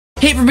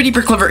Hey everybody,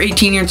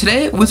 BrickLover18 here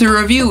today with a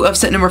review of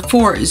set number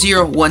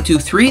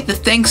 40123, the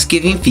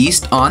Thanksgiving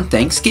Feast on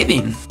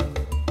Thanksgiving.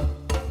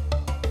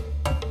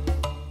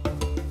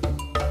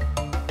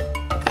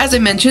 As I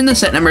mentioned, the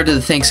set number to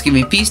the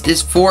Thanksgiving Feast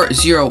is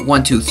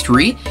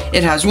 40123.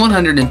 It has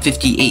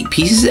 158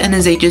 pieces and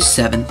is ages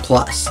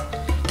 7+.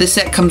 This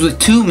set comes with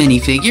two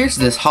minifigures,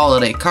 this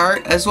holiday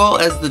cart, as well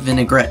as the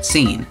vinaigrette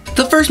scene.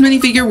 The first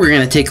minifigure we're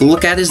going to take a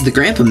look at is the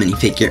Grandpa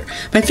minifigure.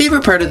 My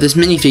favorite part of this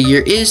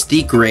minifigure is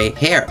the gray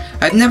hair.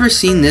 I've never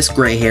seen this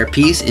gray hair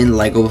piece in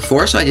LEGO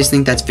before, so I just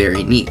think that's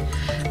very neat.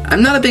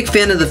 I'm not a big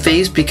fan of the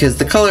face because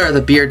the color of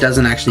the beard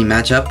doesn't actually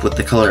match up with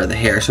the color of the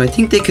hair, so I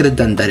think they could have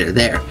done better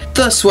there.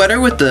 The sweater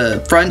with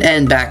the front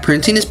and back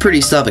printing is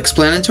pretty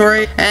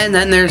self-explanatory, and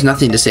then there's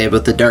nothing to say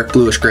about the dark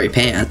bluish gray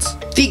pants.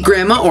 The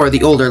grandma, or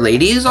the older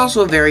lady, is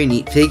also a very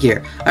neat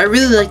figure. I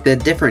really like the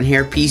different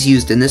hair piece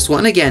used in this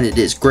one. Again, it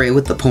is gray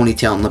with the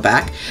ponytail in the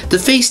back. The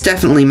face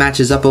definitely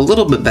matches up a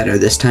little bit better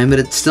this time, but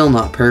it's still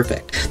not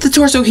perfect. The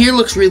torso here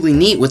looks really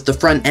neat with the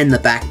front and the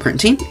back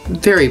printing.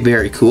 Very,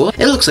 very cool.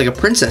 It looks like a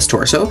princess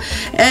torso.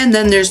 And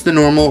then there's the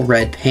normal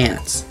red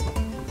pants.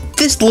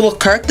 This little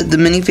cart that the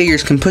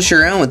minifigures can push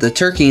around with the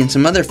turkey and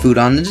some other food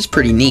on it is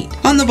pretty neat.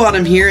 On the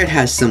bottom here it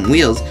has some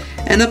wheels,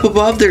 and up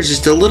above there's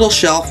just a little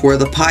shelf where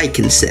the pie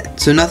can sit,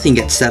 so nothing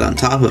gets set on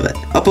top of it.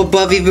 Up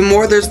above even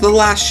more there's the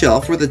last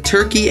shelf where the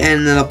turkey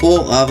and then a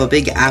bowl of a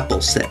big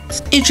apple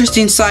sits.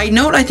 Interesting side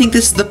note, I think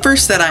this is the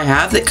first set I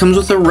have that comes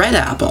with a red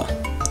apple.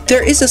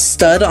 There is a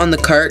stud on the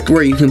cart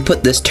where you can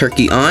put this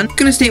turkey on. I'm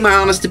gonna state my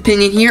honest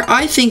opinion here.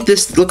 I think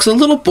this looks a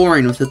little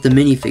boring with what the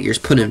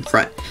minifigures put in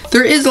front.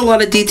 There is a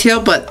lot of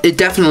detail, but it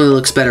definitely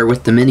looks better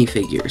with the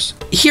minifigures.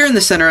 Here in the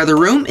center of the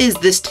room is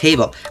this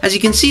table. As you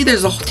can see,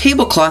 there's a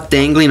tablecloth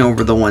dangling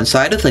over the one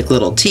side with like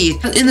little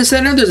teeth. In the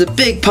center, there's a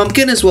big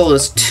pumpkin as well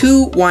as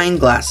two wine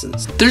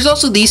glasses. There's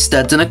also these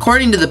studs, and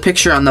according to the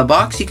picture on the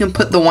box, you can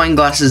put the wine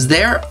glasses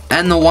there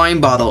and the wine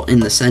bottle in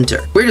the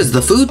center. Where does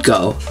the food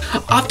go?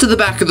 Off to the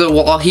back of the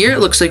wall here, it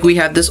looks like we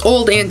have this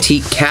old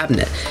antique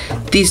cabinet.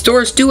 These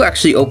doors do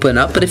actually open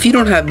up, but if you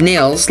don't have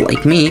nails,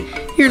 like me,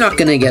 you're not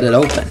gonna get it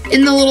open.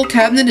 In the little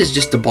cabinet is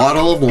just a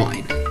bottle of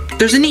wine.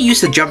 There's a neat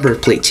use of jumper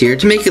plates here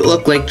to make it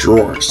look like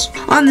drawers.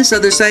 On this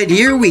other side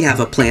here, we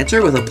have a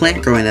planter with a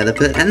plant growing out of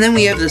it, and then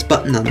we have this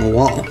button on the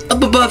wall.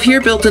 Up above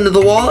here, built into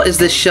the wall, is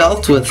this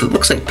shelf with, it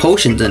looks like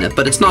potions in it,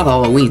 but it's not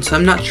Halloween, so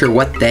I'm not sure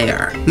what they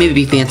are.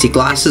 Maybe fancy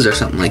glasses or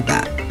something like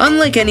that.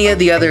 Unlike any of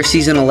the other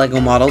seasonal LEGO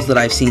models that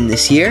I've seen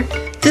this year,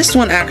 this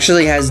one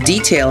actually has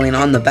detailing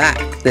on the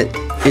back that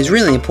is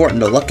really important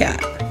to look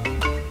at.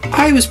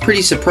 I was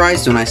pretty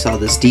surprised when I saw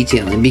this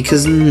detailing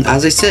because,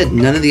 as I said,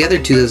 none of the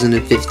other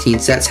 2015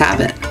 sets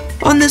have it.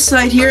 On this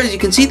side here, as you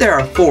can see, there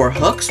are 4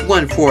 hooks,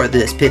 one for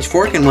this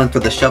pitchfork and one for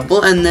the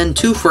shovel, and then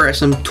 2 for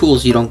some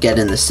tools you don't get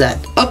in the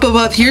set. Up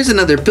above here's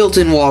another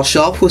built-in wall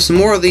shelf with some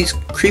more of these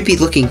creepy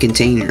looking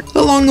containers.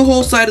 Along the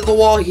whole side of the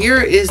wall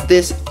here is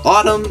this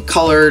autumn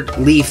colored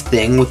leaf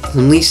thing with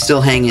some leaves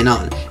still hanging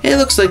on. It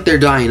looks like they're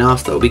dying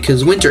off though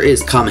because winter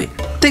is coming.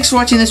 Thanks for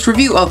watching this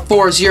review of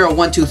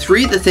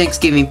 40123, the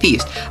Thanksgiving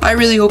Feast. I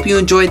really hope you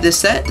enjoyed this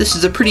set. This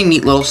is a pretty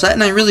neat little set,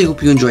 and I really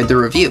hope you enjoyed the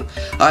review.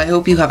 I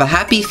hope you have a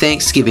happy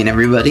Thanksgiving,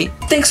 everybody.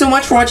 Thanks so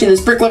much for watching this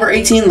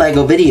BrickLover18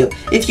 LEGO video.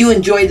 If you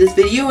enjoyed this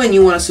video and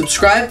you want to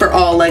subscribe for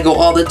all LEGO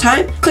all the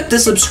time, click the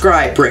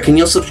subscribe brick and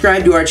you'll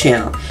subscribe to our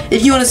channel.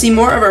 If you want to see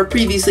more of our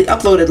previously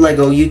uploaded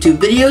LEGO YouTube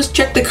videos,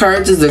 check the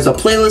cards as there's a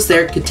playlist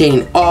there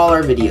containing all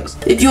our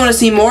videos. If you want to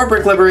see more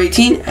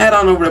BrickLover18, head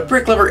on over to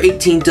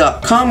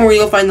BrickLover18.com where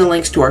you'll find the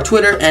links to our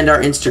Twitter and our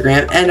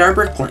Instagram and our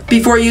Bricklink.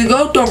 Before you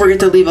go, don't forget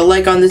to leave a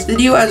like on this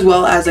video as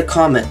well as a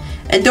comment.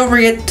 And don't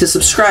forget to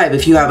subscribe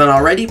if you haven't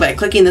already by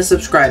clicking the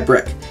subscribe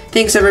brick.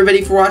 Thanks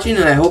everybody for watching,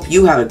 and I hope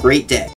you have a great day.